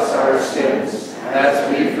 Forgive us our sins, as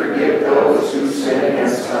we forgive those who sin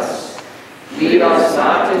against us. Lead us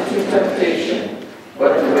not into temptation,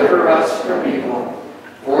 but deliver us from evil.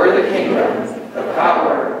 For the kingdom, the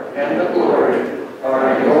power, and the glory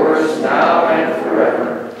are yours now and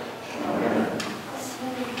forever. Amen.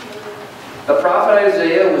 The prophet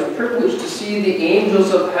Isaiah was privileged to see the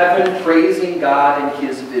angels of heaven praising God in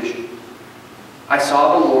his vision. I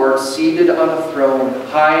saw the Lord seated on a throne,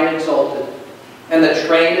 high and exalted, and the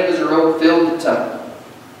train of his robe filled the temple.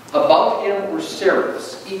 Above him were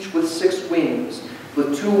seraphs, each with 6 wings.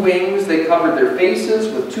 With 2 wings they covered their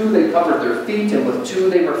faces, with 2 they covered their feet, and with 2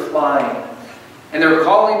 they were flying. And they were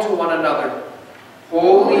calling to one another,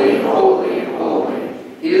 Holy, holy, holy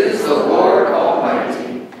is the Lord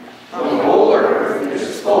Almighty. The whole earth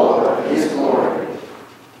is full of His glory.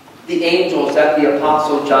 The angels that the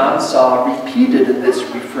Apostle John saw repeated this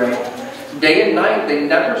refrain. Day and night they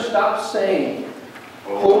never stopped saying,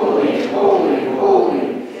 Holy, holy,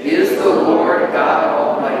 holy is the Lord God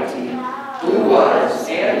Almighty, who was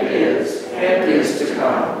and is to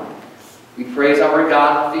come. We praise our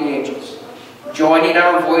God with the angels, joining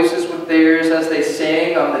our voices with theirs as they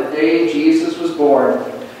sang on the day Jesus was born.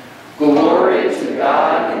 Glory to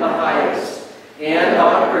God in the highest, and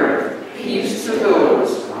on earth peace to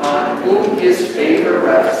those on whom His favor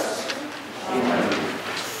rests. Amen.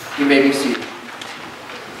 You may be seated.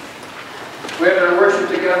 We're going to worship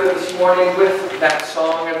together this morning with that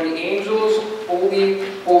song of the angels, Holy,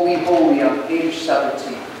 Holy, Holy, on page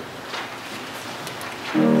 17.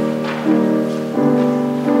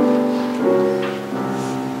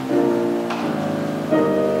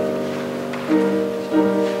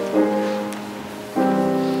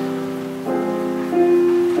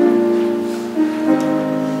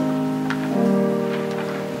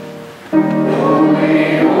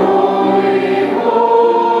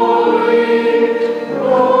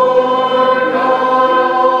 Lord God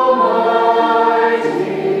Almighty,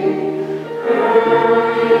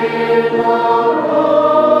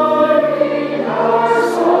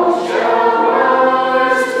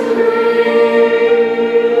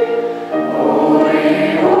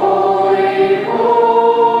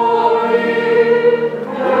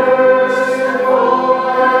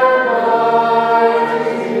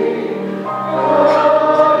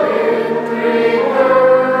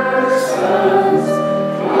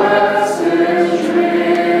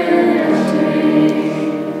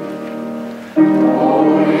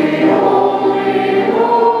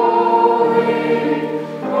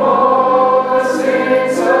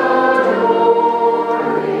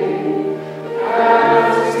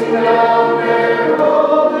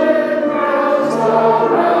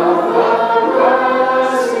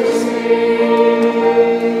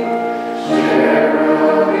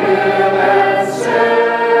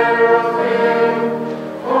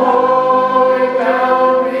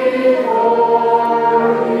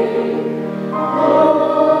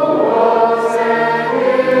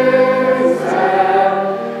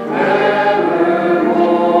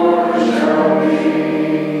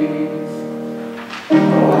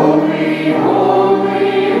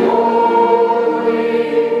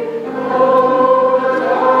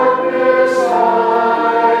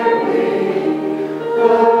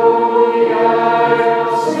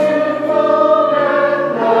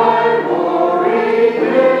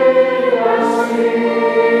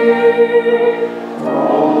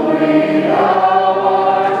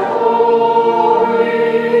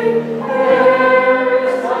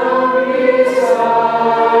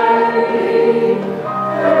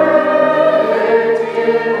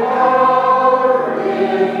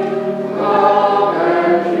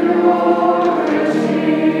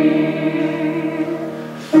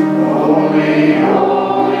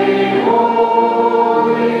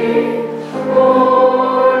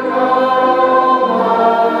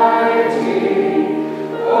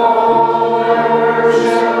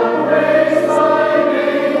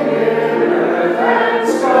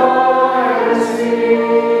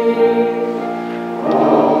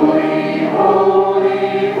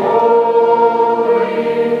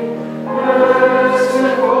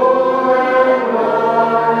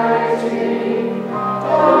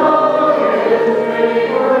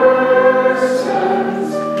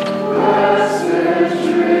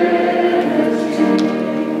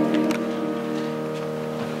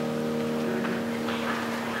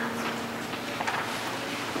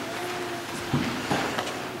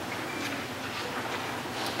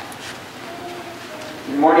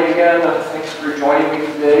 Good morning again. Thanks for joining me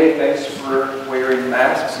today. Thanks for wearing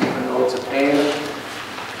masks, even though it's a pain.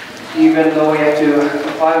 Even though we have to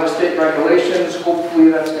comply with state regulations,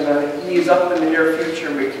 hopefully that's going to ease up in the near future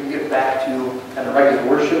and we can get back to kind of regular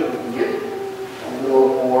worship. We can get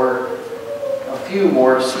a few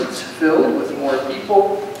more seats filled with more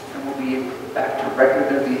people, and we'll be back to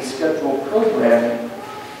regularly scheduled programming.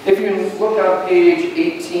 If you look on page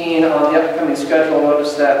 18 on the upcoming schedule,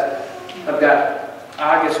 notice that I've got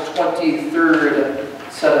August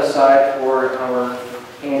 23rd set aside for our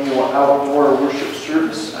annual outdoor worship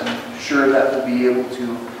service. I'm sure that we'll be able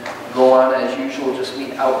to go on as usual, just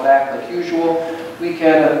meet out back like usual. We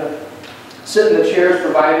can sit in the chairs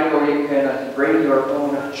provided, or you can bring your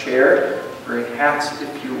own chair. Bring hats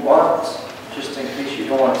if you want, just in case you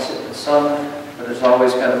don't want to sit in the sun. But there's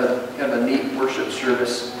always kind of a neat worship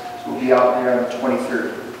service. So we'll be out there on the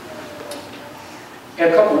 23rd. In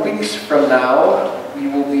a couple weeks from now, we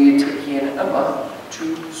will be taking Emma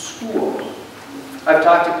to school. I've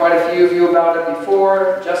talked to quite a few of you about it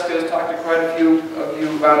before. Jessica has talked to quite a few of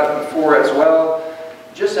you about it before as well.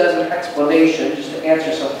 Just as an explanation, just to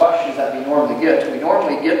answer some questions that we normally get. We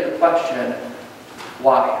normally get the question,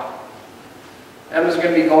 why? Emma's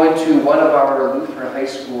going to be going to one of our Lutheran high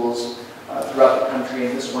schools throughout the country,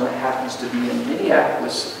 and this one happens to be in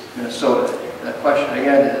Minneapolis, Minnesota. And the question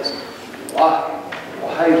again is, why?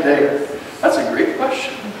 Why there? That's a great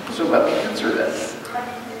question. So let me answer that.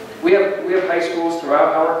 We have high schools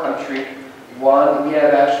throughout our country. We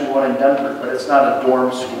have actually one in Denver, but it's not a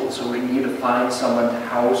dorm school, so we need to find someone to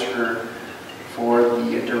house her for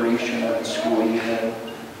the duration of the school year.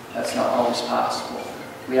 That's not always possible.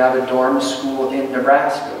 We have a dorm school in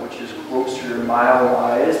Nebraska, which is closer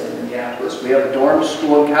mile-wise than Minneapolis. We have a dorm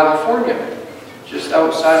school in California, just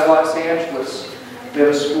outside of Los Angeles. We have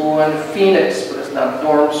a school in Phoenix, but it's not a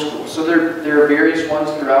dorm school. So there are various ones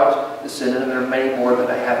throughout the synod, and there are many more that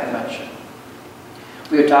I haven't mentioned.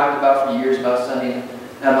 We have talked about for years about sending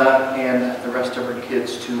Emma and the rest of her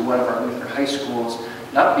kids to one of our Lutheran high schools,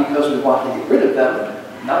 not because we want to get rid of them,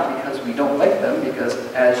 not because we don't like them, because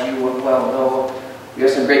as you well know, we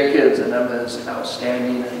have some great kids, and Emma is an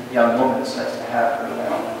outstanding young woman. It's nice to have her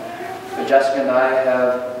around. But Jessica and I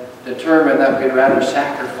have determined that we'd rather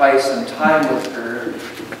sacrifice some time with her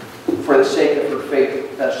for the sake of her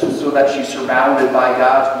faith, so that she's surrounded by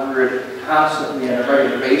God's Word constantly on a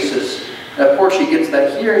regular basis. And of course, she gets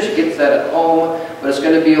that here, she gets that at home, but it's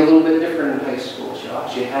going to be a little bit different in high school. She'll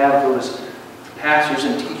actually have those pastors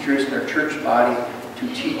and teachers in their church body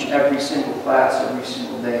to teach every single class every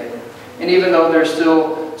single day. And even though there's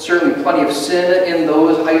still certainly plenty of sin in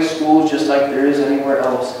those high schools, just like there is anywhere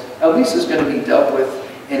else, at least it's going to be dealt with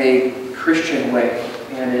in a Christian way,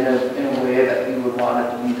 and in a way that we would want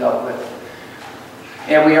it to be dealt with.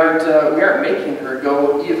 And we aren't making her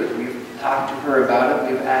go either. We've talked to her about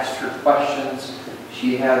it. We've asked her questions.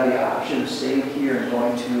 She had the option of staying here and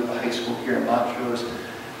going to a high school here in Montrose,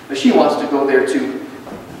 but she wants to go there too,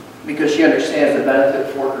 because she understands the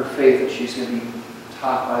benefit for her faith that she's going to be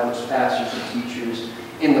taught by those pastors and teachers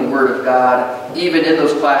in the Word of God, even in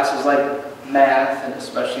those classes like math and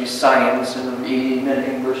especially science and reading and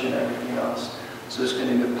English and everything else. So it's going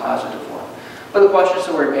to be a positive one. But the question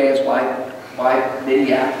still remains, why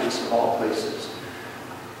Minneapolis of all places?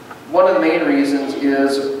 One of the main reasons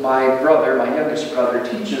is my brother, my youngest brother,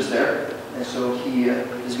 teaches there, and so he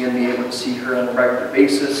is going to be able to see her on a regular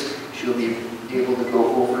basis. She'll be able to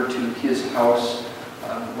go over to his house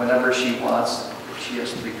whenever she wants. She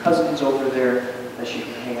has 3 cousins over there that she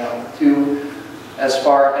can hang out with too. As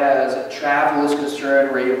far as travel is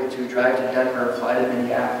concerned, we're able to drive to Denver and fly to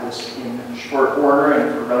Minneapolis in short order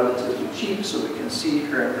and for relatively cheap, so we can see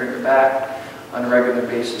her and bring her back on a regular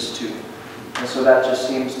basis too. And so that just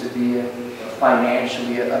seems to be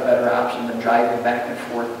financially a better option than driving back and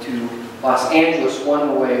forth to Los Angeles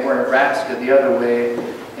one way or Nebraska the other way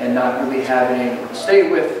and not really having anyone to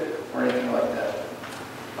stay with or anything like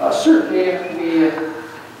that. Certainly, we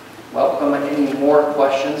welcome any more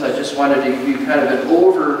questions. I just wanted to give you kind of an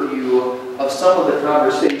overview of some of the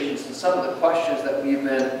conversations and some of the questions that we've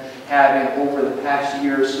been having over the past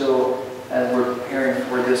year or so as we're preparing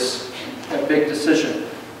for this big decision.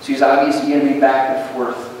 She's obviously going to be back and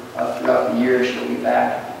forth throughout the year. She'll be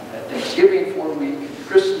back at Thanksgiving for a week,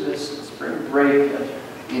 Christmas, and spring break, and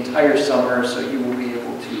the entire summer, so you will be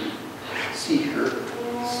able to see her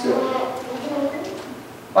still.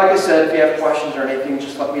 Like I said, if you have questions or anything,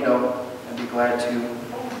 just let me know. I'd be glad to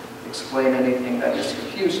explain anything that is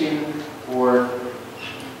confusing or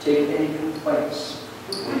take any complaints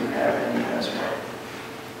if you have any as well.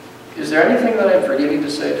 Is there anything that I'm forgetting to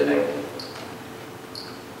say today?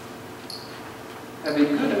 Have a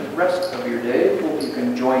good rest of your day. Hope you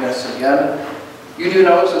can join us again. You do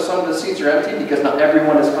notice that some of the seats are empty because not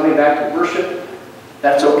everyone is coming back to worship.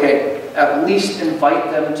 That's okay. At least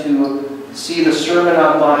invite them to see the sermon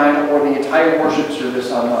online or the entire worship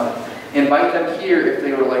service online. Invite them here if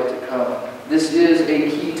they would like to come. This is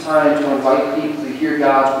a key time to invite people to hear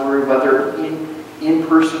God's word, whether in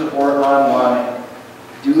person or online.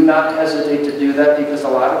 Do not hesitate to do that because a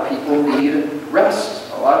lot of people need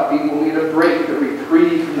rest. A lot of people need a break, a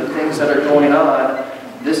reprieve from the things that are going on.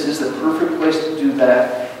 This is the perfect place to do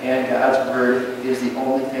that, and God's word is the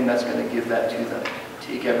only thing that's going to give that to them.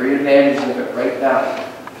 Take every advantage of it right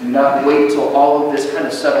now. Do not wait till all of this kind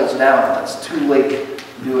of settles down. It's too late.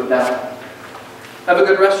 Do it now. Have a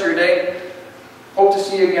good rest of your day. Hope to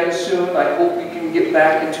see you again soon. I hope we can get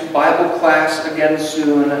back into Bible class again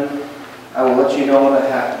soon. I will let you know when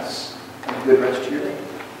that happens. Have a good rest of your day.